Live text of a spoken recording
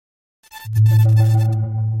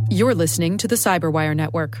You're listening to the Cyberwire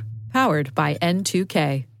Network, powered by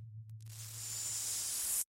N2K.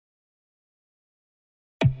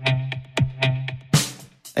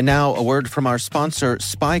 And now a word from our sponsor,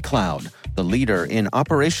 SpyCloud, the leader in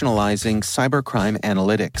operationalizing cybercrime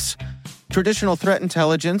analytics. Traditional threat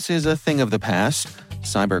intelligence is a thing of the past.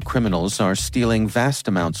 Cyber criminals are stealing vast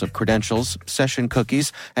amounts of credentials, session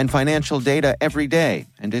cookies, and financial data every day,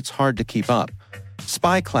 and it's hard to keep up.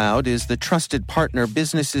 SpyCloud is the trusted partner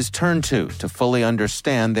businesses turn to fully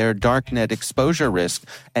understand their darknet exposure risk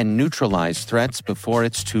and neutralize threats before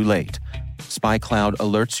it's too late. SpyCloud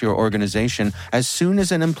alerts your organization as soon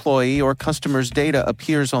as an employee or customer's data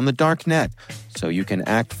appears on the darknet, so you can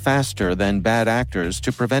act faster than bad actors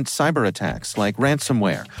to prevent cyber attacks like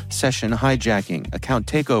ransomware, session hijacking, account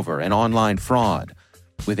takeover, and online fraud.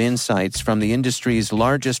 With insights from the industry's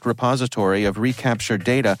largest repository of recaptured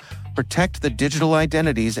data, protect the digital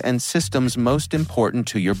identities and systems most important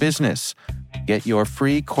to your business. Get your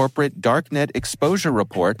free corporate darknet exposure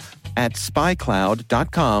report at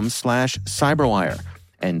spycloud.com/cyberwire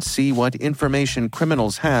and see what information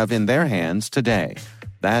criminals have in their hands today.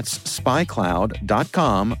 That's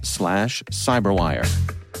spycloud.com/cyberwire.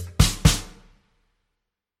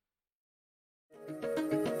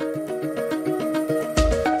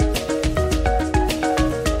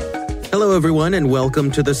 Hello, everyone, and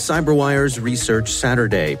welcome to the CyberWire's Research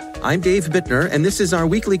Saturday. I'm Dave Bittner, and this is our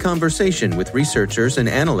weekly conversation with researchers and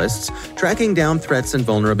analysts tracking down threats and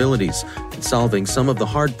vulnerabilities and solving some of the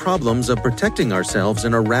hard problems of protecting ourselves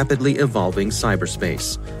in a rapidly evolving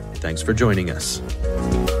cyberspace. Thanks for joining us.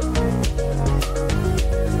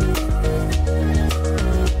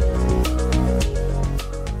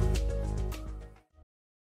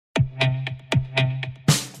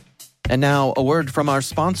 And now, a word from our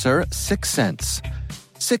sponsor, Syxsense.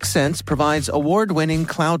 Syxsense provides award-winning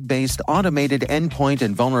cloud-based automated endpoint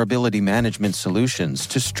and vulnerability management solutions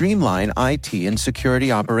to streamline IT and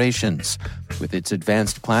security operations. With its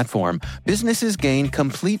advanced platform, businesses gain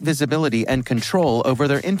complete visibility and control over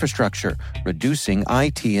their infrastructure, reducing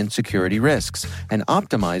IT and security risks and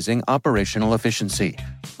optimizing operational efficiency.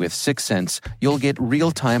 With Syxsense, you'll get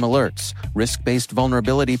real-time alerts, risk-based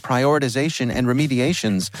vulnerability prioritization and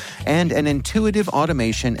remediations, and an intuitive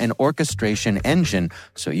automation and orchestration engine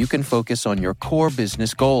so you can focus on your core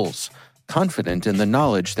business goals, confident in the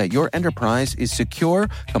knowledge that your enterprise is secure,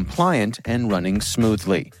 compliant, and running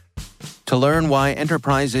smoothly. To learn why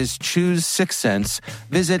enterprises choose Syxsense,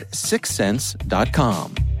 visit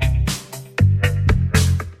syxsense.com.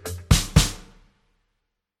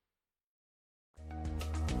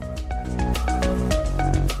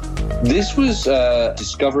 This was a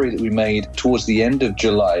discovery that we made towards the end of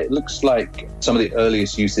July. It looks like some of the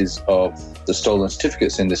earliest uses of the stolen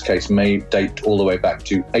certificates in this case may date all the way back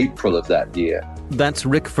to April of that year. That's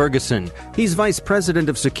Rick Ferguson. He's Vice President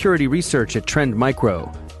of Security Research at Trend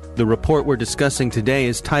Micro. The report we're discussing today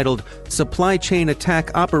is titled Supply Chain Attack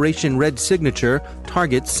Operation Red Signature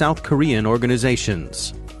Targets South Korean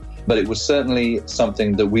Organizations. But it was certainly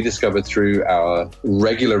something that we discovered through our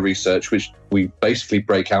regular research, which we basically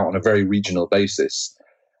break out on a very regional basis.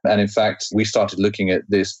 And in fact, we started looking at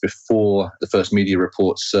this before the first media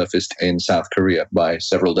reports surfaced in South Korea by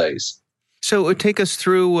several days. So take us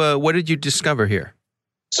through, what did you discover here?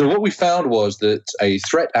 So what we found was that a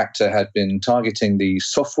threat actor had been targeting the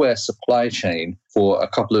software supply chain for a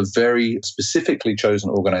couple of very specifically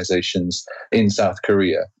chosen organizations in South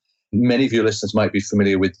Korea. Many of your listeners might be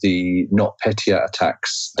familiar with the NotPetya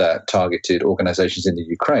attacks that targeted organizations in the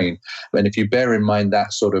Ukraine. And if you bear in mind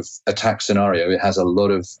that sort of attack scenario, it has a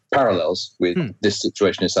lot of parallels with this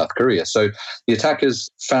situation in South Korea. So the attackers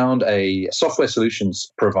found a software solutions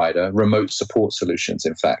provider, remote support solutions,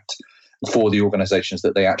 in fact, for the organizations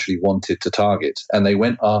that they actually wanted to target. And they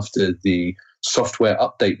went after the software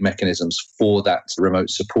update mechanisms for that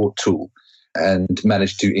remote support tool and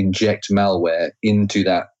managed to inject malware into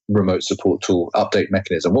that remote support tool update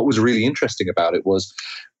mechanism. What was really interesting about it was,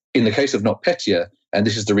 in the case of NotPetya, and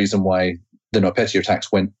this is the reason why the NotPetya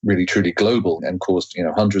attacks went really truly global and caused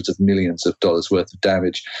hundreds of millions of dollars worth of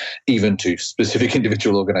damage, even to specific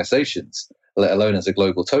individual organizations, let alone as a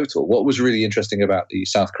global total. What was really interesting about the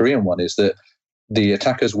South Korean one is that the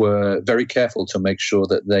attackers were very careful to make sure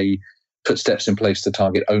that they put steps in place to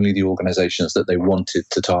target only the organizations that they wanted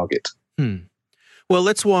to target. Well,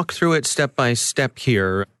 let's walk through it step by step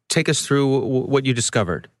here. Take us through what you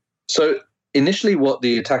discovered. So initially what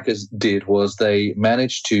the attackers did was they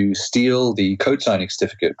managed to steal the code signing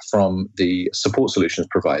certificate from the support solutions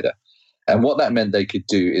provider. And what that meant they could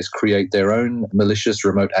do is create their own malicious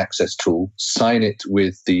remote access tool, sign it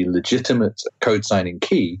with the legitimate code signing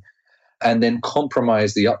key, and then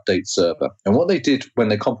compromise the update server. And what they did when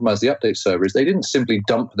they compromised the update server is they didn't simply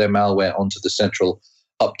dump their malware onto the central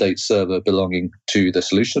update server belonging to the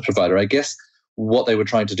solutions provider. I guess what they were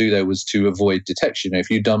trying to do there was to avoid detection. If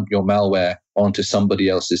you dump your malware onto somebody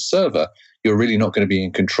else's server, you're really not going to be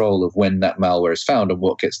in control of when that malware is found and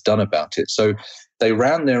what gets done about it. So they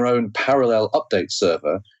ran their own parallel update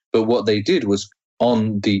server, but what they did was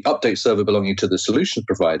on the update server belonging to the solutions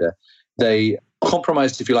provider, they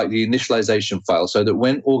compromised, if you like, the initialization file so that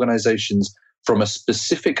when organizations from a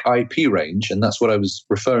specific IP range, and that's what I was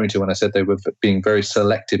referring to when I said they were being very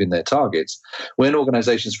selective in their targets, when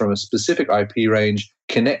organizations from a specific IP range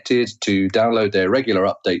connected to download their regular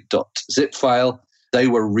update.zip file, they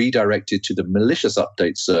were redirected to the malicious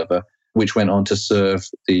update server, which went on to serve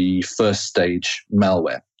the first stage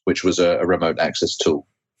malware, which was a remote access tool.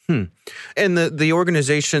 And the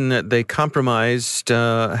organization that they compromised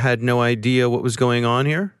had no idea what was going on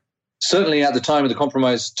here? Certainly at the time the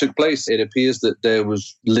compromise took place, it appears that there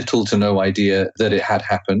was little to no idea that it had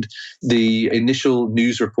happened. The initial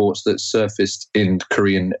news reports that surfaced in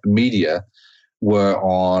Korean media were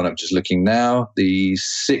on, I'm just looking now, the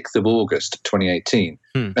 6th of August, 2018.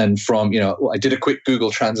 And from, I did a quick Google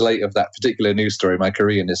Translate of that particular news story. My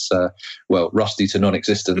Korean is, rusty to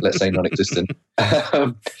non-existent, let's say non-existent.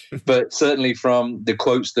 But certainly from the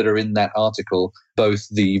quotes that are in that article, both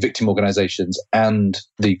the victim organizations and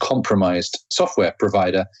the compromised software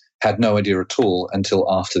provider had no idea at all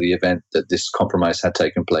until after the event that this compromise had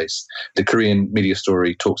taken place. The Korean media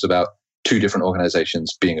story talks about 2 different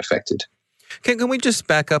organizations being affected. Can we just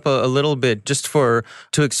back up a little bit just to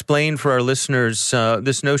explain for our listeners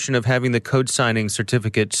this notion of having the code signing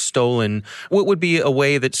certificate stolen? What would be a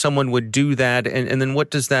way that someone would do that, and then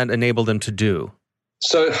what does that enable them to do?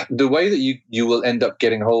 So the way that you will end up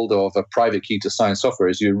getting hold of a private key to sign software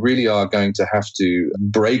is you really are going to have to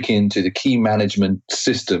break into the key management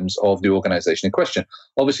systems of the organization in question.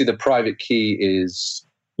 Obviously, the private key is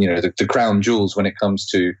the crown jewels when it comes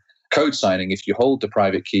to code signing. If you hold the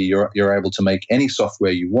private key, you're able to make any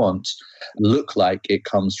software you want look like it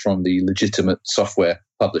comes from the legitimate software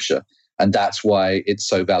publisher. And that's why it's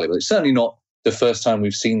so valuable. It's certainly not the first time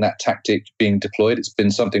we've seen that tactic being deployed. It's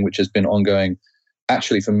been something which has been ongoing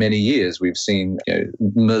actually for many years. We've seen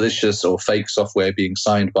malicious or fake software being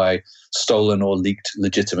signed by stolen or leaked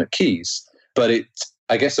legitimate keys. But it's,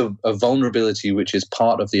 I guess, a vulnerability which is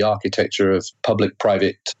part of the architecture of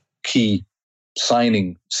public-private key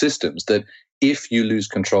signing systems, that if you lose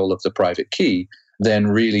control of the private key, then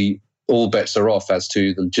really all bets are off as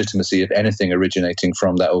to the legitimacy of anything originating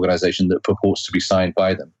from that organization that purports to be signed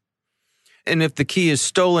by them. And if the key is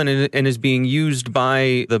stolen and is being used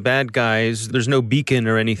by the bad guys, there's no beacon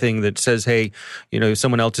or anything that says, hey,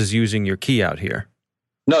 someone else is using your key out here.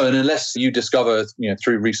 No, and unless you discover,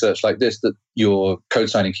 through research like this, that your code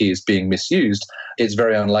signing key is being misused, it's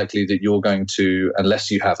very unlikely that you're going to, unless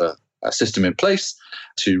you have a system in place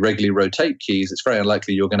to regularly rotate keys, it's very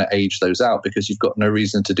unlikely you're going to age those out because you've got no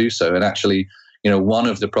reason to do so. And actually, one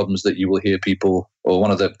of the problems that you will hear people, or one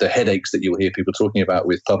of the headaches that you will hear people talking about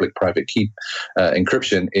with public-private key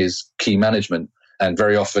encryption is key management. And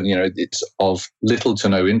very often, it's of little to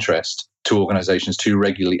no interest to organizations to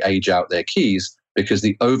regularly age out their keys, because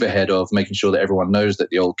the overhead of making sure that everyone knows that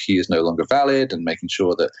the old key is no longer valid and making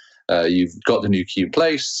sure that you've got the new key in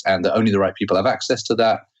place and that only the right people have access to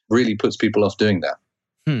that really puts people off doing that.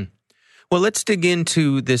 Well, let's dig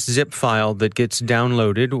into this zip file that gets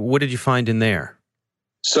downloaded. What did you find in there?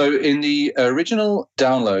 So in the original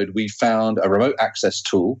download, we found a remote access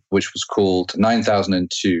tool, which was called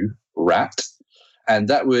 9002 RAT, and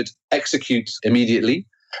that would execute immediately.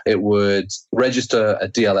 It would register a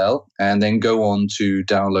DLL and then go on to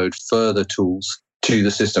download further tools to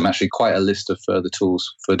the system, actually quite a list of further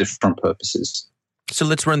tools for different purposes. So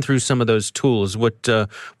let's run through some of those tools. What did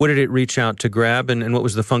it reach out to grab, and what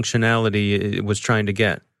was the functionality it was trying to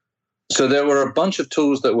get? So there were a bunch of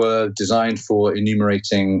tools that were designed for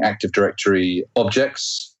enumerating Active Directory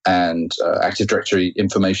objects and Active Directory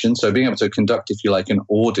information. So being able to conduct, if you like, an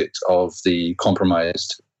audit of the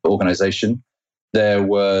compromised organization. There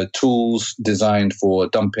were tools designed for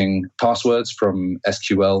dumping passwords from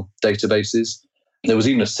SQL databases. There was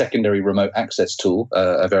even a secondary remote access tool,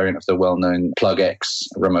 a variant of the well-known PlugX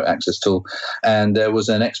remote access tool. And there was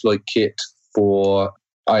an exploit kit for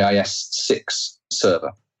IIS-6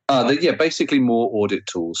 server. Basically more audit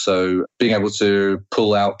tools. So being able to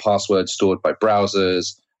pull out passwords stored by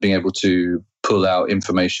browsers, being able to pull out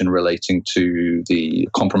information relating to the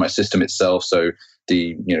compromised system itself. So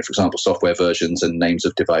the, for example, software versions and names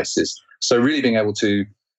of devices. So really being able to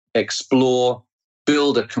explore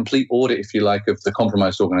build a complete audit, if you like, of the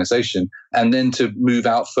compromised organization, and then to move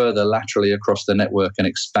out further laterally across the network and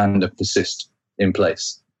expand and persist in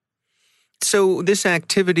place. So this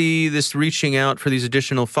activity, this reaching out for these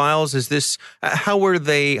additional files, how were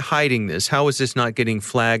they hiding this? How is this not getting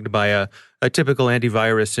flagged by a typical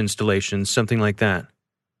antivirus installation, something like that?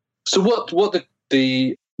 So what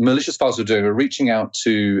the malicious files were doing were reaching out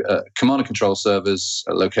to command and control servers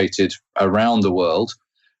located around the world.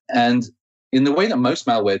 And in the way that most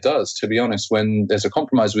malware does, to be honest, when there's a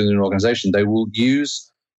compromise within an organization, they will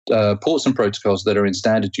use ports and protocols that are in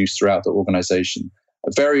standard use throughout the organization.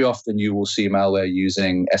 Very often you will see malware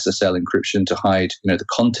using SSL encryption to hide, the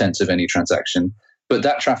contents of any transaction. But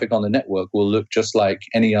that traffic on the network will look just like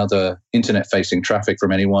any other internet-facing traffic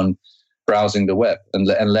from anyone browsing the web,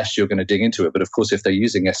 unless you're going to dig into it. But of course, if they're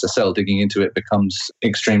using SSL, digging into it becomes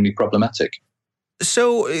extremely problematic.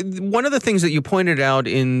 So one of the things that you pointed out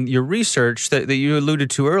in your research that you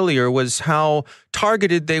alluded to earlier was how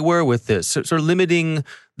targeted they were with this, sort of limiting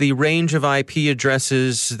the range of IP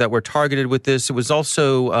addresses that were targeted with this. It was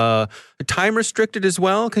also time restricted as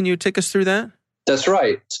well. Can you take us through that? That's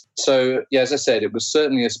right. So, as I said, it was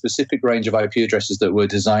certainly a specific range of IP addresses that were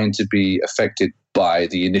designed to be affected by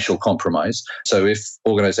the initial compromise. So if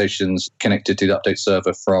organizations connected to the update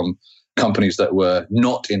server from companies that were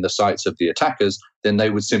not in the sights of the attackers, then they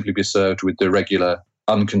would simply be served with the regular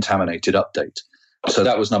uncontaminated update. So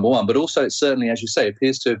that was number one. But also, it certainly, as you say,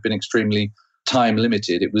 appears to have been extremely time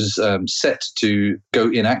limited. It was set to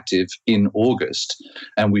go inactive in August.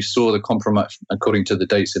 And we saw the compromise, according to the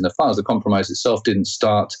dates in the files, the compromise itself didn't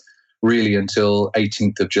start really until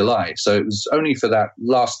 18th of July. So it was only for that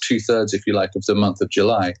last 2/3, if you like, of the month of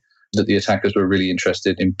July that the attackers were really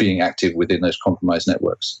interested in being active within those compromised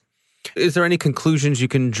networks. Is there any conclusions you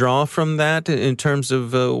can draw from that in terms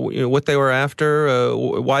of what they were after,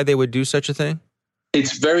 why they would do such a thing?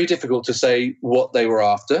 It's very difficult to say what they were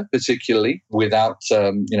after, particularly without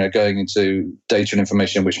going into data and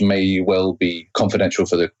information which may well be confidential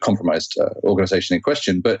for the compromised organization in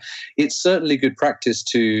question. But it's certainly good practice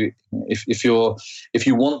to, if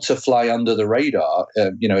you want to fly under the radar,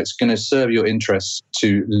 it's going to serve your interests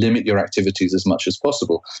to limit your activities as much as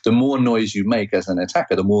possible. The more noise you make as an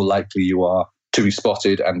attacker, the more likely you are to be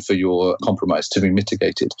spotted and for your compromise to be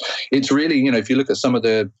mitigated. It's really, if you look at some of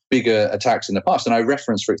the bigger attacks in the past, and I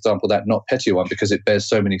reference, for example, that NotPetya one because it bears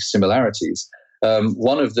so many similarities.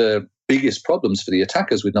 One of the biggest problems for the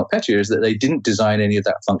attackers with NotPetya is that they didn't design any of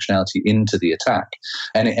that functionality into the attack,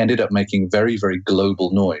 and it ended up making very, very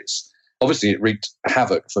global noise. Obviously, it wreaked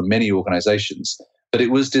havoc for many organizations, but it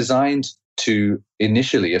was designed to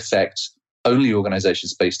initially affect only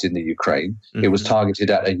organizations based in the Ukraine. Mm-hmm. It was targeted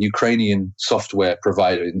at a Ukrainian software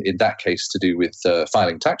provider, in that case to do with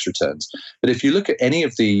filing tax returns. But if you look at any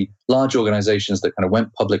of the large organizations that kind of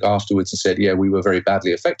went public afterwards and said, yeah, we were very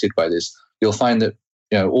badly affected by this, you'll find that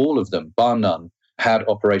all of them, bar none, had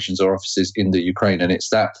operations or offices in the Ukraine. And it's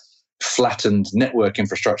that flattened network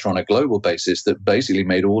infrastructure on a global basis that basically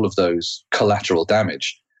made all of those collateral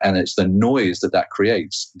damage. And it's the noise that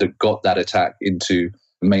creates that got that attack into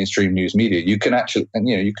mainstream news media. You can actually,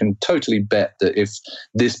 you can totally bet that if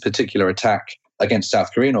this particular attack against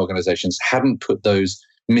South Korean organizations hadn't put those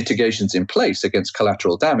mitigations in place against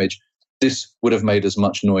collateral damage, this would have made as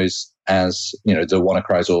much noise as, the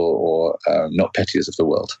WannaCrys or NotPetyas of the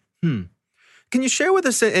world. Can you share with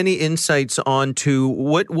us any insights on to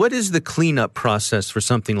what is the cleanup process for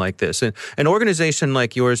something like this? An organization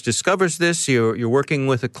like yours discovers this. You're working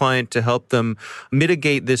with a client to help them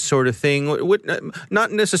mitigate this sort of thing.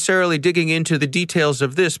 Not necessarily digging into the details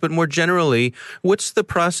of this, but more generally, what's the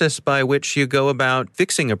process by which you go about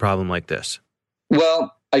fixing a problem like this?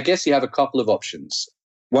 Well, I guess you have a couple of options.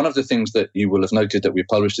 One of the things that you will have noted that we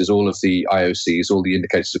published is all of the IOCs, all the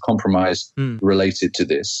indicators of compromise related to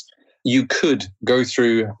this. You could go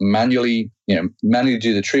through manually do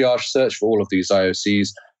the triage search for all of these IOCs,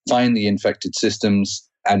 find the infected systems,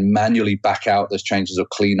 and manually back out those changes or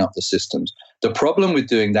clean up the systems. The problem with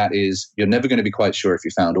doing that is you're never going to be quite sure if you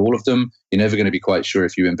found all of them. You're never going to be quite sure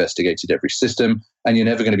if you investigated every system. And you're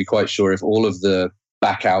never going to be quite sure if all of the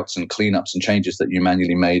backouts and cleanups and changes that you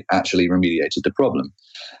manually made actually remediated the problem.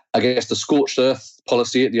 I guess the scorched earth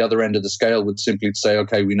policy at the other end of the scale would simply say,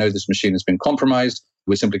 okay, we know this machine has been compromised.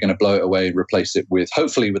 We're simply going to blow it away and replace it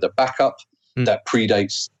hopefully with a backup that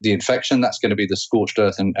predates the infection. That's going to be the scorched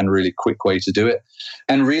earth and really quick way to do it.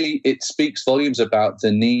 And really, it speaks volumes about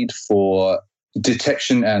the need for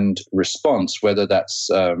detection and response, whether that's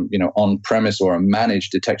on-premise or a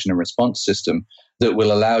managed detection and response system that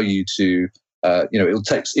will allow you to, it'll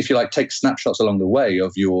take, if you like, take snapshots along the way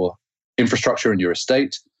of your infrastructure and your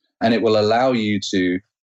estate, And it will allow you to,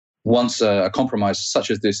 once a compromise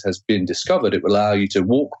such as this has been discovered, it will allow you to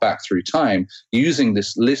walk back through time using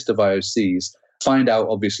this list of IOCs, find out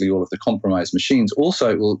obviously all of the compromised machines.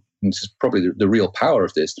 Also, it will, and this is probably the real power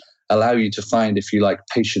of this, allow you to find, if you like,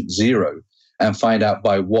 patient zero and find out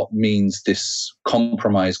by what means this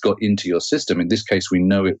compromise got into your system. In this case, we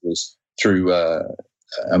know it was through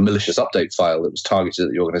a malicious update file that was targeted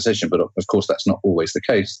at the organization, but of course that's not always the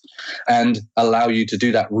case, and allow you to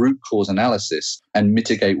do that root cause analysis and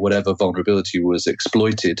mitigate whatever vulnerability was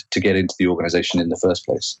exploited to get into the organization in the first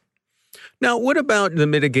place. Now, what about the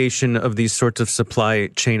mitigation of these sorts of supply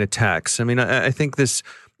chain attacks? I mean, I think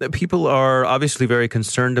people are obviously very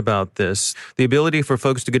concerned about this. The ability for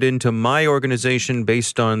folks to get into my organization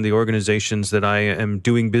based on the organizations that I am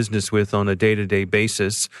doing business with on a day-to-day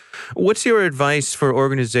basis. What's your advice for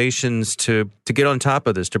organizations to get on top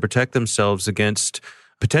of this, to protect themselves against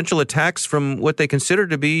potential attacks from what they consider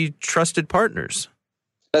to be trusted partners?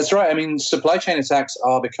 That's right. I mean, supply chain attacks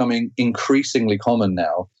are becoming increasingly common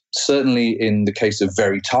now. Certainly in the case of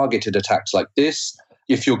very targeted attacks like this,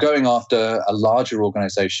 if you're going after a larger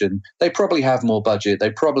organization, they probably have more budget.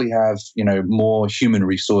 They probably have, more human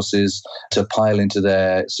resources to pile into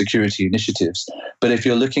their security initiatives. But if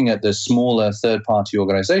you're looking at the smaller third-party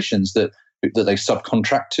organizations that they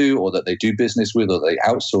subcontract to, or that they do business with, or they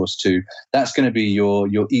outsource to, that's going to be your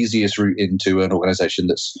easiest route into an organization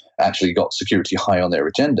that's actually got security high on their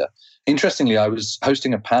agenda. Interestingly, I was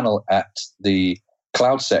hosting a panel at the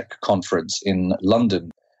CloudSec conference in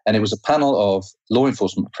London, and it was a panel of law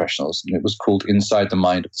enforcement professionals, and it was called Inside the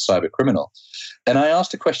Mind of the Cyber Criminal. And I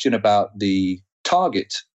asked a question about the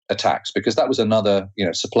Target attacks, because that was another,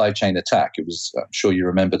 supply chain attack. It was, I'm sure you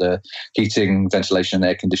remember, the heating, ventilation, and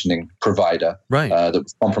air conditioning provider that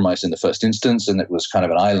was compromised in the first instance, and it was kind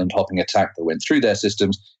of an island-hopping attack that went through their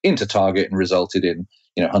systems into Target and resulted in,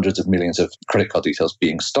 hundreds of millions of credit card details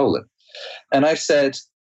being stolen. And I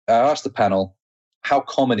asked the panel, how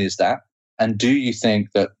common is that? And do you think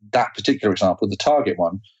that particular example, the Target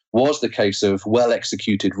one, was the case of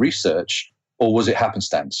well-executed research, or was it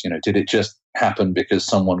happenstance? Did it just happen because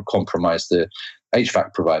someone compromised the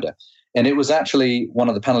HVAC provider? And it was actually one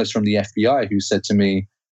of the panelists from the FBI who said to me,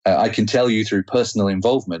 I can tell you through personal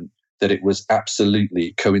involvement that it was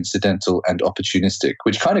absolutely coincidental and opportunistic,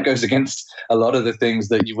 which kind of goes against a lot of the things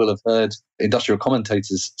that you will have heard industrial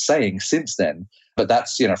commentators saying since then. But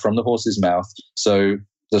that's, from the horse's mouth. So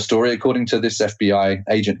the story, according to this FBI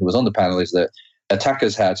agent who was on the panel, is that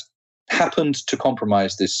attackers had happened to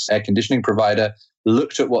compromise this air conditioning provider,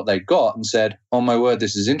 looked at what they got and said, oh my word,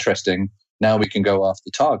 this is interesting. Now we can go after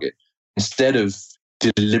Target, instead of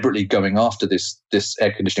deliberately going after this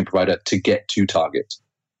air conditioning provider to get to Target.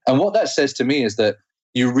 And what that says to me is that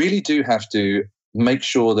you really do have to make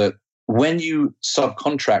sure that when you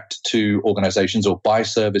subcontract to organizations or buy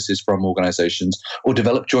services from organizations or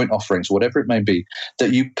develop joint offerings, whatever it may be,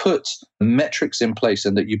 that you put metrics in place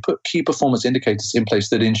and that you put key performance indicators in place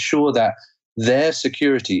that ensure that their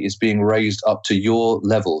security is being raised up to your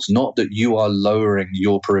levels, not that you are lowering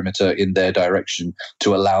your perimeter in their direction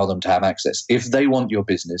to allow them to have access. If they want your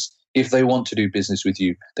business, if they want to do business with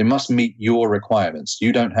you, they must meet your requirements.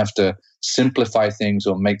 You don't have to simplify things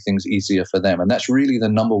or make things easier for them. And that's really the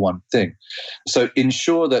number one thing. So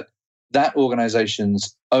ensure that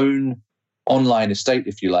organization's own online estate,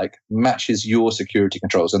 if you like, matches your security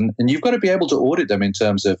controls. And you've got to be able to audit them in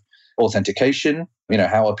terms of authentication.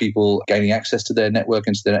 How are people gaining access to their network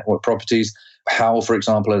and to their network properties? How, for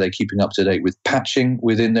example, are they keeping up to date with patching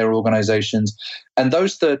within their organizations? And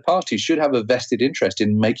those third parties should have a vested interest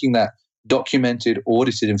in making that documented,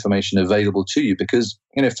 audited information available to you, because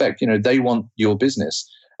in effect, they want your business,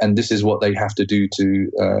 and this is what they have to do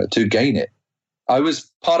to gain it. I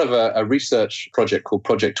was part of a research project called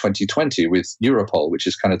Project 2020 with Europol, which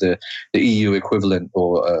is kind of the EU equivalent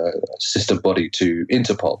or sister body to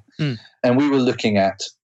Interpol. And we were looking at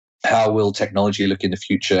how will technology look in the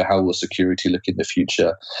future, how will security look in the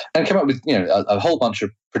future, and came up with a whole bunch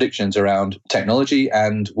of predictions around technology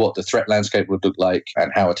and what the threat landscape would look like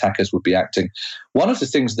and how attackers would be acting. One of the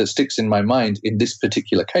things that sticks in my mind in this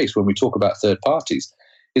particular case when we talk about third parties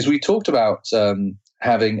is we talked about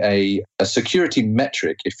having a security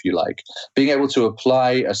metric, if you like, being able to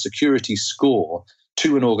apply a security score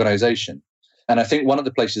to an organization. And I think one of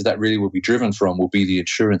the places that really will be driven from will be the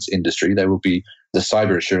insurance industry. There will be the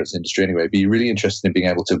cyber insurance industry anyway. Be really interested in being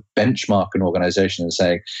able to benchmark an organization and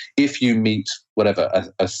saying, if you meet whatever,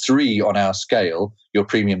 a 3 on our scale, your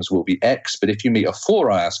premiums will be X. But if you meet a 4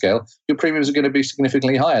 on our scale, your premiums are going to be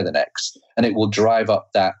significantly higher than X. And it will drive up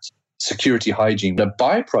that security hygiene. The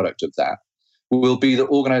byproduct of that will be that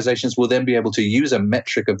organizations will then be able to use a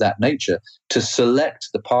metric of that nature to select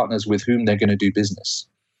the partners with whom they're going to do business.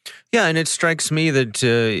 Yeah, and it strikes me that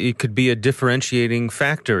it could be a differentiating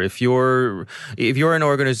factor. If you're an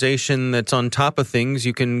organization that's on top of things,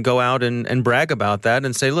 you can go out and brag about that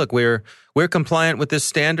and say, look, we're compliant with this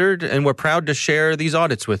standard and we're proud to share these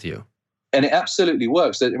audits with you. And it absolutely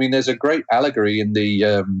works. I mean, there's a great allegory in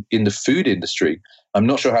the food industry. I'm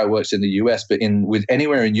not sure how it works in the US, but with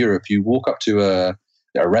anywhere in Europe, you walk up to a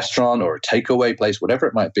restaurant or a takeaway place, whatever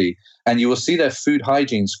it might be, and you will see their food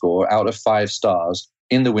hygiene score out of 5 stars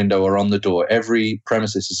in the window or on the door. Every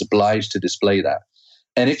premises is obliged to display that.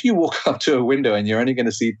 And if you walk up to a window and you're only going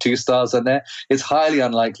to see 2 stars on there, it's highly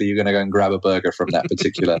unlikely you're going to go and grab a burger from that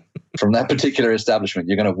particular establishment.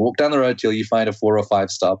 You're going to walk down the road till you find a 4 or 5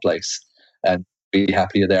 star place and be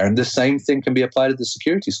happier there. And the same thing can be applied to the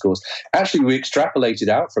security scores. Actually, we extrapolated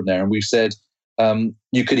out from there and we said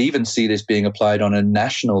you could even see this being applied on a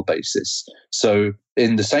national basis. So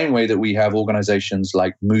in the same way that we have organizations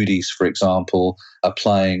like Moody's, for example,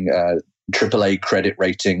 applying AAA credit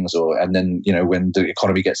ratings, and then, when the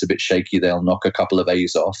economy gets a bit shaky, they'll knock a couple of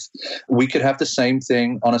A's off. We could have the same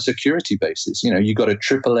thing on a security basis. You got a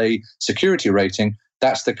AAA security rating.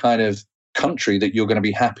 That's the kind of country that you're going to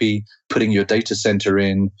be happy putting your data center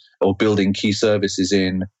in or building key services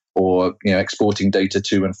in or exporting data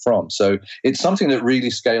to and from. So it's something that really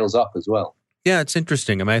scales up as well. Yeah, it's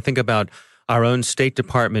interesting. I mean, I think about our own State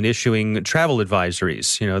Department issuing travel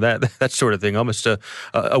advisories, that sort of thing, almost a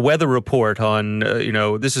weather report on,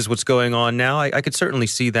 this is what's going on now. I could certainly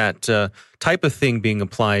see that type of thing being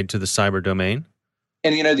applied to the cyber domain.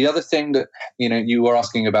 And, the other thing that, you were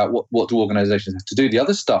asking about, what do organizations have to do? The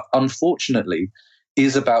other stuff, unfortunately,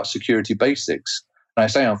 is about security basics. And I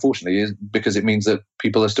say unfortunately is because it means that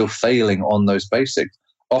people are still failing on those basics.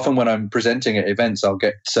 Often when I'm presenting at events, I'll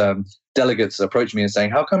get delegates approach me and saying,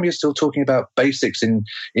 how come you're still talking about basics in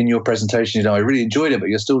your presentation? I really enjoyed it, but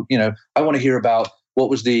you're still, I want to hear about what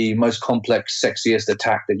was the most complex, sexiest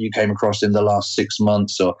attack that you came across in the last 6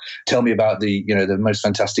 months, or tell me about the most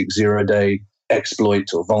fantastic 0-day exploit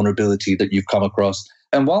or vulnerability that you've come across.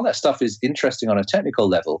 And while that stuff is interesting on a technical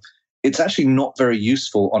level, it's actually not very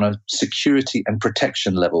useful on a security and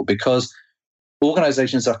protection level because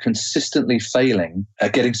organizations are consistently failing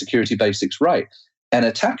at getting security basics right. And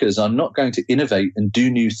attackers are not going to innovate and do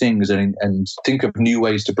new things and think of new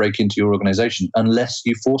ways to break into your organization unless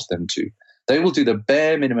you force them to. They will do the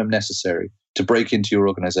bare minimum necessary to break into your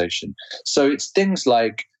organization. So it's things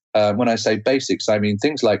like, when I say basics, I mean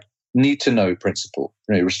things like need to know principle,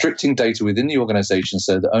 restricting data within the organization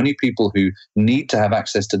so that only people who need to have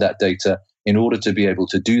access to that data in order to be able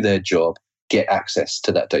to do their job get access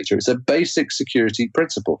to that data. It's a basic security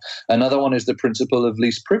principle. Another one is the principle of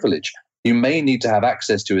least privilege. You may need to have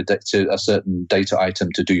access to a certain data item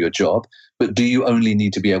to do your job, but do you only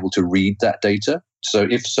need to be able to read that data? So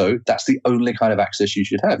if so, that's the only kind of access you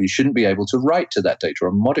should have. You shouldn't be able to write to that data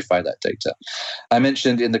or modify that data. I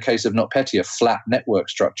mentioned in the case of NotPetya, flat network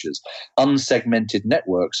structures. Unsegmented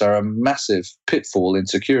networks are a massive pitfall in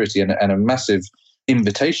security and a massive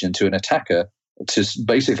invitation to an attacker to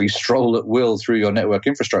basically stroll at will through your network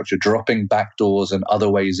infrastructure, dropping backdoors and other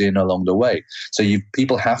ways in along the way. So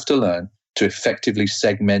people have to learn to effectively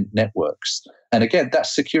segment networks. And again,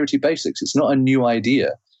 that's security basics. It's not a new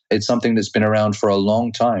idea. It's something that's been around for a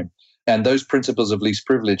long time. And those principles of least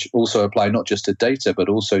privilege also apply not just to data, but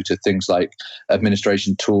also to things like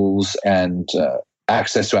administration tools and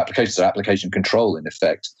access to applications, so application control, in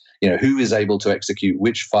effect. Who is able to execute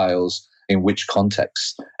which files in which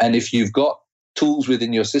context. And if you've got tools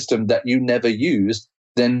within your system that you never use,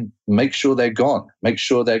 then make sure they're gone. Make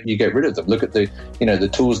sure that you get rid of them. Look at the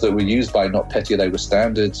tools that were used by NotPetya. They were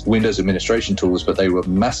standard Windows administration tools, but they were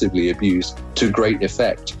massively abused to great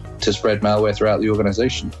effect to spread malware throughout the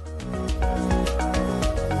organization.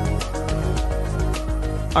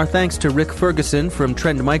 Our thanks to Rick Ferguson from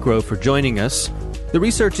Trend Micro for joining us. The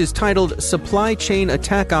research is titled Supply Chain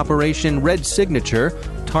Attack Operation Red Signature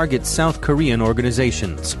Targets South Korean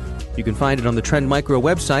Organizations. You can find it on the Trend Micro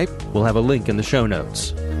website. We'll have a link in the show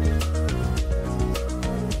notes.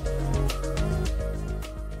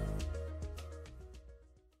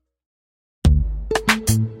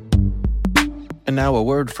 And now a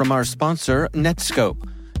word from our sponsor, Netskope.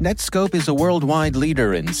 Netskope is a worldwide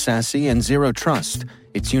leader in SASE and Zero Trust.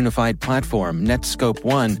 Its unified platform, Netskope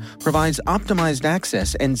One, provides optimized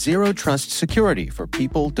access and Zero Trust security for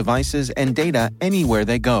people, devices, and data anywhere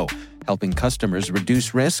they go, helping customers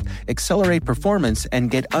reduce risk, accelerate performance,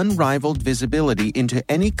 and get unrivaled visibility into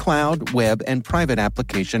any cloud, web, and private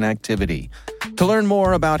application activity. To learn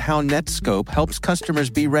more about how Netskope helps customers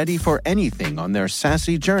be ready for anything on their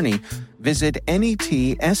SASE journey, visit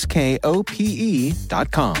netskope.com.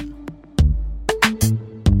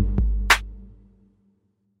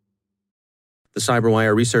 The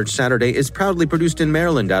CyberWire Research Saturday is proudly produced in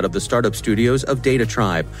Maryland out of the startup studios of Data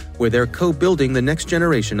Tribe, where they're co-building the next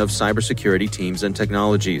generation of cybersecurity teams and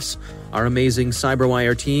technologies. Our amazing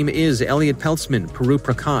CyberWire team is Elliot Peltzman, Puru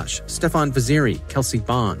Prakash, Stefan Vaziri, Kelsey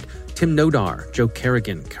Bond, Tim Nodar, Joe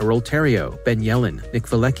Kerrigan, Carol Terrio, Ben Yellen, Nick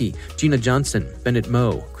Valecki, Gina Johnson, Bennett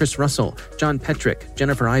Moe, Chris Russell, John Petrick,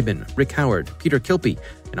 Jennifer Iben, Rick Howard, Peter Kilpie,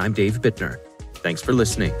 and I'm Dave Bittner. Thanks for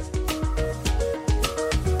listening.